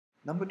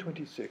Number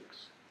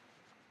 26.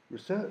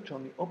 Research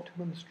on the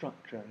optimum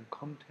structure and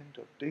content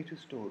of data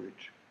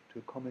storage to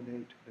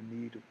accommodate the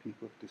need of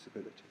people with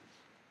disabilities.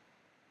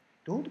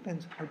 It all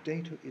depends how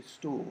data is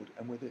stored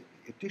and whether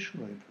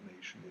additional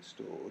information is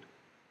stored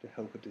to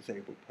help a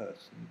disabled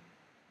person,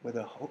 whether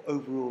a whole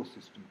overall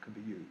system can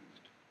be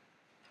used.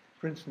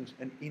 For instance,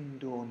 an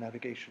indoor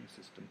navigation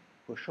system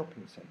for a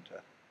shopping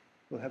centre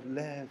will have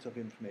layers of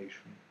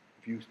information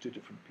of use to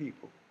different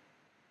people.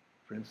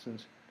 For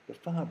instance, the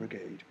fire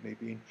brigade may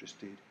be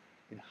interested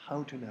in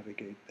how to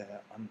navigate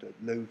there under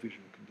low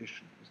vision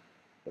conditions,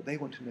 but they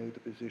want to know the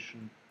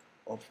position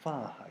of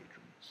fire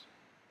hydrants,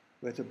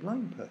 whereas a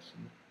blind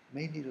person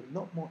may need a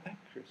lot more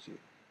accuracy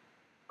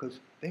because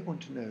they want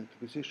to know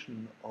the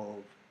position of,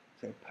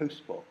 say, a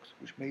post box,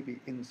 which may be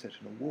inset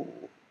in a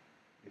wall.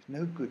 It's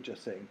no good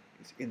just saying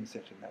it's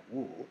inset in that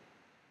wall.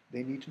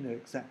 They need to know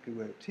exactly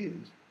where it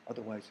is,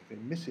 otherwise if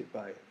they miss it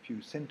by a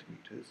few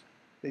centimetres,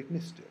 they've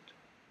missed it.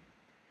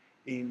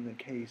 In the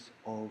case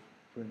of,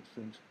 for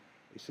instance,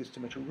 a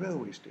system at a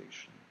railway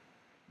station,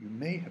 you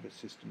may have a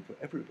system for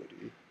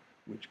everybody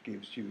which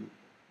gives you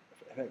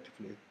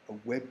effectively a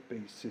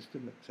web-based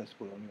system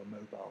accessible on your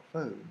mobile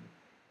phone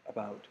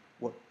about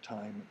what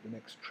time the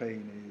next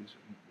train is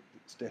and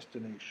its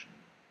destination.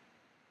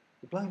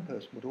 The blind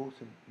person would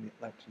also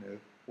like to know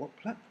what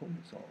platform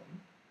it's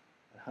on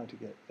and how to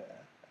get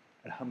there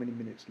and how many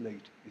minutes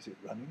late is it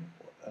running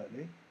or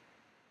early.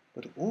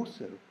 But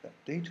also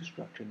that data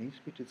structure needs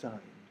to be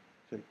designed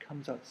so it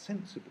comes out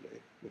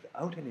sensibly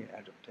without any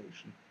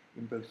adaptation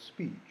in both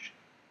speech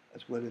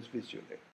as well as visually.